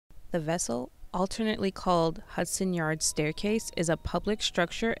The vessel, alternately called Hudson Yards Staircase, is a public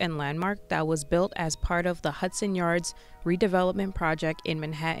structure and landmark that was built as part of the Hudson Yards redevelopment project in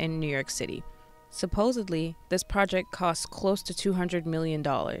Manhattan, New York City. Supposedly, this project cost close to $200 million.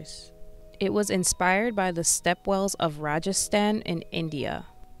 It was inspired by the stepwells of Rajasthan in India.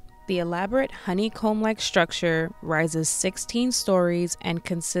 The elaborate honeycomb-like structure rises 16 stories and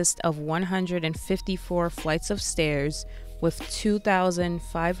consists of 154 flights of stairs with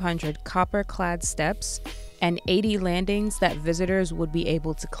 2,500 copper-clad steps and 80 landings that visitors would be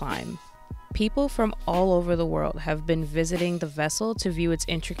able to climb. People from all over the world have been visiting the vessel to view its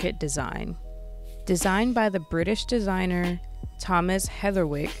intricate design. Designed by the British designer Thomas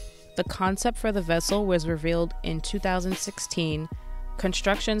Heatherwick, the concept for the vessel was revealed in 2016.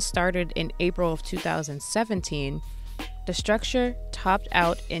 Construction started in April of 2017. The structure topped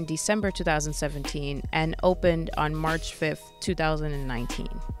out in December 2017 and opened on March 5, 2019.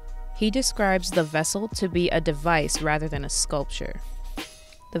 He describes the vessel to be a device rather than a sculpture.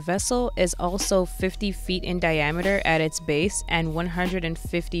 The vessel is also 50 feet in diameter at its base and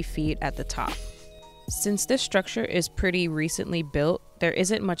 150 feet at the top. Since this structure is pretty recently built, there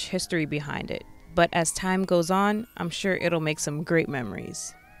isn't much history behind it, but as time goes on, I'm sure it'll make some great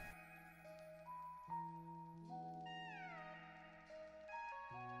memories.